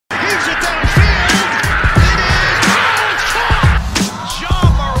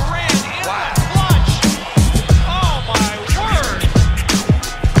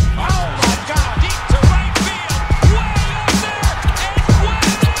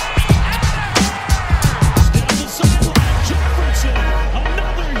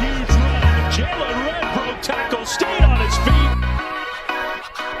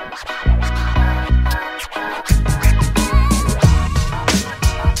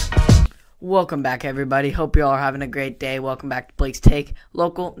Welcome back, everybody. Hope you all are having a great day. Welcome back to Blake's Take,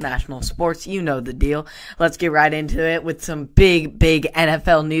 local, national sports. You know the deal. Let's get right into it with some big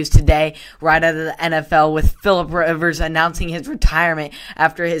NFL news today. Right out of the NFL with Philip Rivers announcing his retirement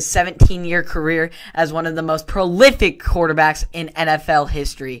after his 17-year career as one of the most prolific quarterbacks in NFL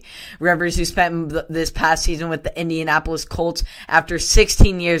history. Rivers, who spent this past season with the Indianapolis Colts after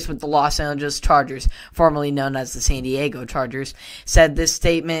 16 years with the Los Angeles Chargers, formerly known as the San Diego Chargers, said in a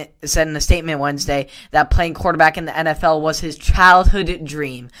statement Wednesday that playing quarterback in the NFL was his childhood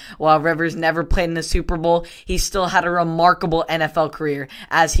dream. While Rivers never played in the Super Bowl, he still had a remarkable NFL career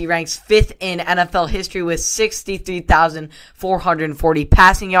as he ranks 5th in NFL history with 63,440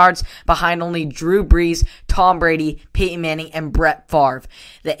 passing yards behind only Drew Brees, Tom Brady, Peyton Manning, and Brett Favre.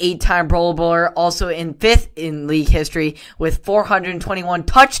 The 8-time Pro Bowler also in 5th in league history with 421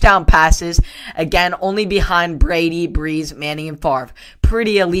 touchdown passes, again only behind Brady, Brees, Manning, and Favre.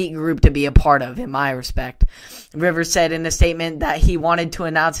 Pretty elite group to be a part of, in my respect. Rivers said in a statement that he wanted to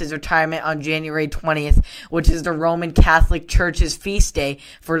announce his retirement on January 20th, which is the Roman Catholic Church's feast day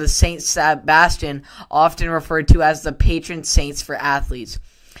for the Saint Sebastian, often referred to as the patron saints for athletes.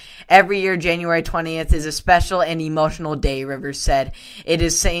 Every year, January 20th is a special and emotional day, Rivers said.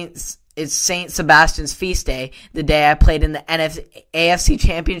 It's Saint Sebastian's feast day, the day I played in the AFC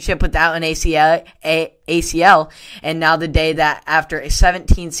Championship without an ACL, and now the day that after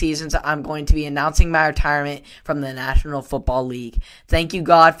 17 seasons, I'm going to be announcing my retirement from the National Football League. Thank you,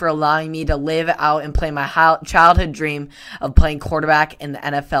 God, for allowing me to live out and play my childhood dream of playing quarterback in the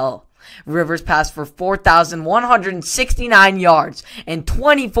NFL. Rivers passed for 4,169 yards and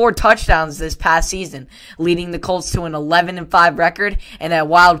 24 touchdowns this past season, leading the Colts to an 11-5 record and a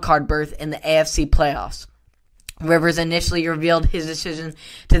wild card berth in the AFC playoffs. Rivers initially revealed his decision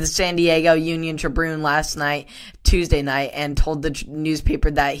to the San Diego Union Tribune Tuesday night, and told the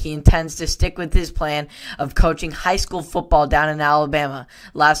newspaper that he intends to stick with his plan of coaching high school football down in Alabama.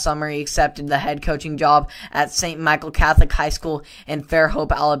 Last summer, he accepted the head coaching job at St. Michael Catholic High School in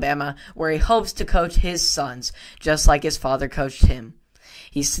Fairhope, Alabama, where he hopes to coach his sons, just like his father coached him.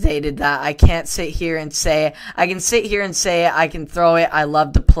 He stated that I can sit here and say I can throw it, I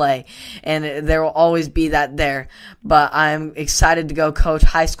love to play, and there will always be that there, but I'm excited to go coach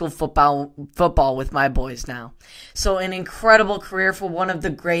high school football with my boys now. So an incredible career for one of the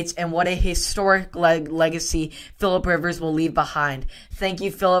greats, and what a historic legacy Philip Rivers will leave behind. Thank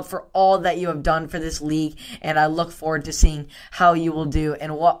you, Philip, for all that you have done for this league, and I look forward to seeing how you will do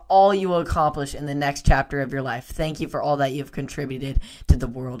and what all you will accomplish in the next chapter of your life. Thank you for all that you have contributed to the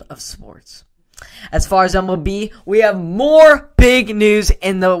world of sports. As far as MLB, we have more big news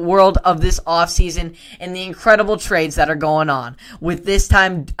in the world of this offseason and the incredible trades that are going on, with this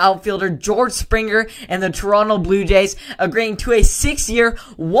time outfielder George Springer and the Toronto Blue Jays agreeing to a 6-year,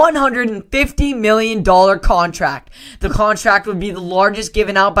 $150 million contract. The contract would be the largest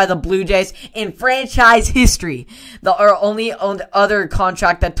given out by the Blue Jays in franchise history. The only other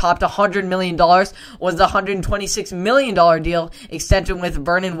contract that topped $100 million was the $126 million deal extension with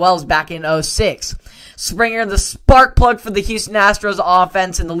Vernon Wells back in 2006. Springer, the spark plug for the Houston Astros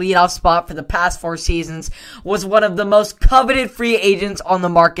offense in the leadoff spot for the past 4 seasons, was one of the most coveted free agents on the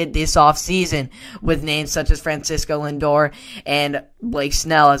market this offseason, with names such as Francisco Lindor and Blake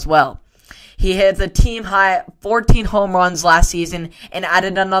Snell as well. He hit the team-high 14 home runs last season and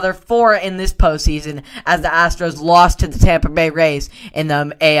added another 4 in this postseason as the Astros lost to the Tampa Bay Rays in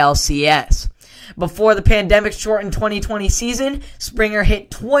the ALCS. Before the pandemic-shortened 2020 season, Springer hit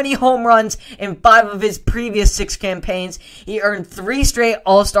 20 home runs in 5 of his previous 6 campaigns. He earned 3 straight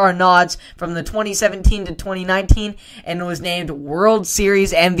All-Star nods from the 2017 to 2019 and was named World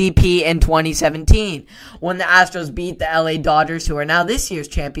Series MVP in 2017 when the Astros beat the LA Dodgers, who are now this year's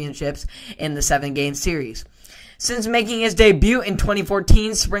championships, in the 7-game series. Since making his debut in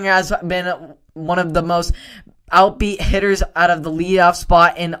 2014, Springer has been one of the most outbeat hitters out of the leadoff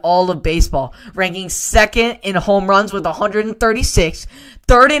spot in all of baseball, ranking 2nd in home runs with 136,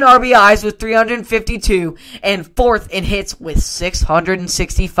 3rd in RBIs with 352, and 4th in hits with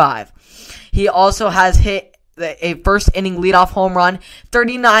 665. He also has hit a first-inning leadoff home run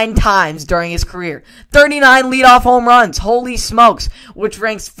 39 times during his career. 39 leadoff home runs, holy smokes, which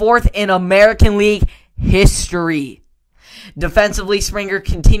ranks 4th in American League history. Defensively, Springer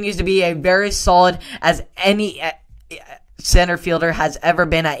continues to be a very solid center fielder has ever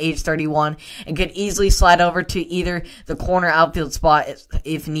been at age 31 and could easily slide over to either the corner outfield spot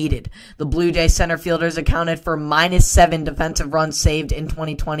if needed. The Blue Jays center fielders accounted for -7 defensive runs saved in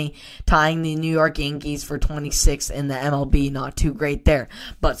 2020, tying the New York Yankees for 26th in the MLB. Not too great there.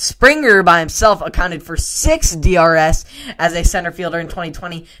 But Springer by himself accounted for 6 DRS as a center fielder in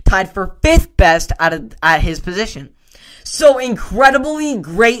 2020, tied for 5th best at his position. So incredibly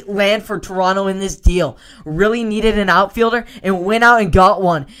great land for Toronto in this deal. Really needed an outfielder and went out and got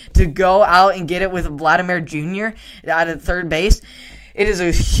one to go out and get it with Vladimir Jr. at third base. It is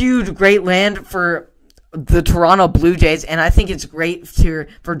a huge, great land for the Toronto Blue Jays, and I think it's great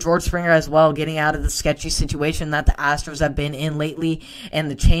for George Springer as well, getting out of the sketchy situation that the Astros have been in lately, and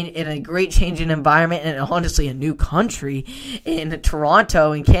a great change in environment, and honestly a new country in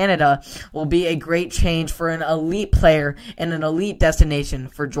Toronto in Canada will be a great change for an elite player and an elite destination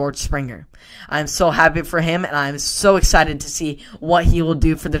for George Springer. I'm so happy for him, and I'm so excited to see what he will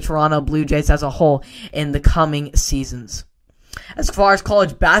do for the Toronto Blue Jays as a whole in the coming seasons. As far as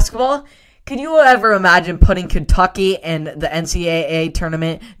college basketball, could you ever imagine putting Kentucky and the NCAA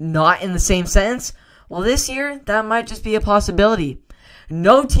tournament not in the same sentence? Well, this year, that might just be a possibility.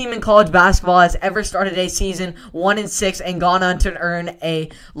 No team in college basketball has ever started a season 1-6 and gone on to earn a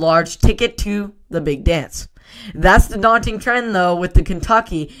large ticket to the big dance. That's the daunting trend, though, with the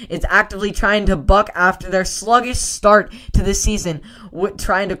Kentucky. It's actively trying to buck after their sluggish start to the season,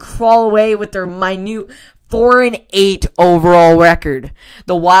 trying to crawl away with their minute 4-8 overall record.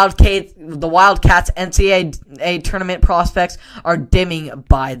 The Wildcats NCAA tournament prospects are dimming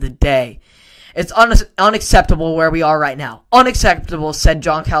by the day. It's unacceptable where we are right now. Unacceptable, said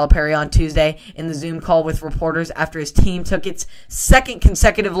John Calipari on Tuesday in the Zoom call with reporters after his team took its 2nd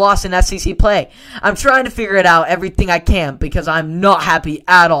consecutive loss in SEC play. I'm trying to figure it out everything I can because I'm not happy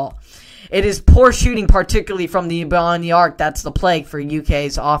at all. It is poor shooting, particularly from the beyond the arc. That's the plague for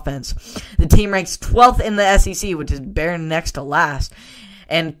UK's offense. The team ranks 12th in the SEC, which is bare next to last,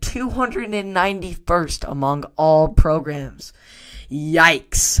 and 291st among all programs.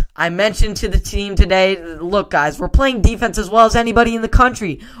 Yikes. I mentioned to the team today, look guys, we're playing defense as well as anybody in the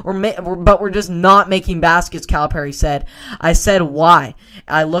country, but we're just not making baskets, Calipari said. I said, why?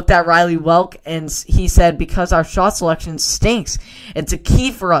 I looked at Riley Welk and he said, because our shot selection stinks. It's a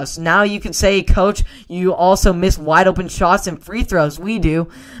key for us. Now you can say, coach, you also miss wide open shots and free throws. We do,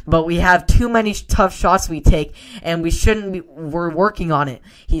 but we have too many tough shots we take and we're working on it,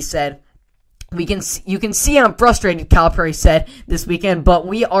 he said. You can see I'm frustrated, Calipari said this weekend, but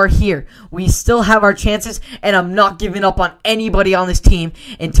we are here. We still have our chances, and I'm not giving up on anybody on this team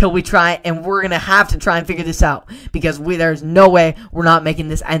until we try, and we're going to have to try and figure this out because there's no way we're not making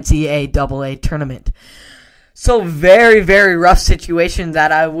this NCAA tournament. So very, very rough situation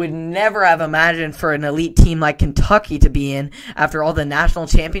that I would never have imagined for an elite team like Kentucky to be in after all the national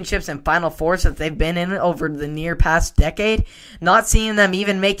championships and Final Fours that they've been in over the near past decade. Not seeing them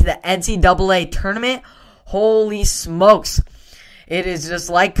even make the NCAA tournament, holy smokes. It is just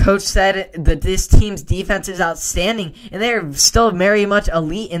like Coach said, that this team's defense is outstanding, and they're still very much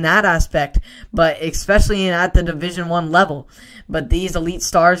elite in that aspect, but especially at the Division I level. But these elite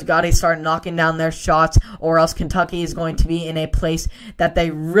stars got to start knocking down their shots, or else Kentucky is going to be in a place that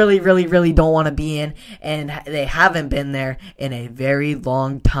they really, really, really don't want to be in, and they haven't been there in a very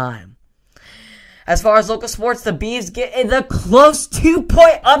long time. As far as local sports, the Bees get the close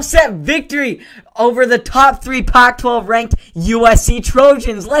 2-point upset victory over the top 3 Pac-12 ranked USC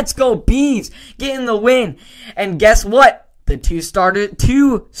Trojans. Let's go Bees, getting the win. And guess what? The two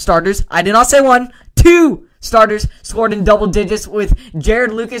starters, I did not say one, 2 starters scored in double digits, with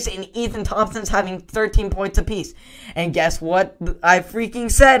Jared Lucas and Ethan Thompson having 13 points apiece. And guess what I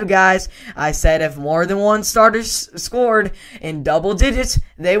freaking said, guys? I said if more than one starter scored in double digits,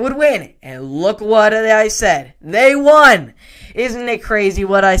 they would win. And look what I said. They won. Isn't it crazy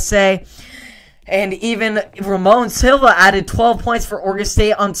what I say? And even Ramon Silva added 12 points for Oregon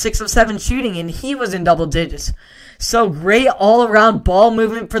State on 6 of 7 shooting, and he was in double digits. So great all-around ball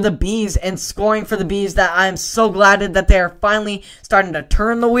movement for the Bees and scoring for the Bees that I'm so glad that they are finally starting to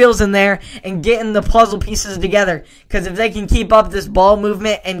turn the wheels in there and getting the puzzle pieces together. Because if they can keep up this ball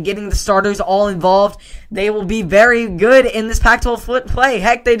movement and getting the starters all involved, they will be very good in this Pac-12 play.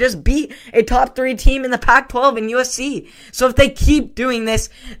 Heck, they just beat a top 3 team in the Pac-12 in USC. So if they keep doing this,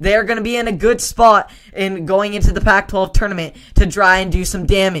 they're going to be in a good spot in going into the Pac-12 tournament to try and do some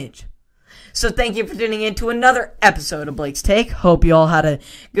damage. So thank you for tuning in to another episode of Blake's Take. Hope you all had a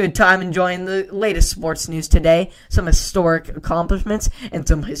good time enjoying the latest sports news today, some historic accomplishments, and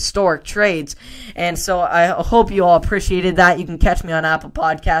some historic trades. And so I hope you all appreciated that. You can catch me on Apple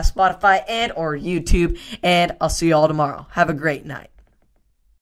Podcasts, Spotify, and or YouTube, and I'll see you all tomorrow. Have a great night.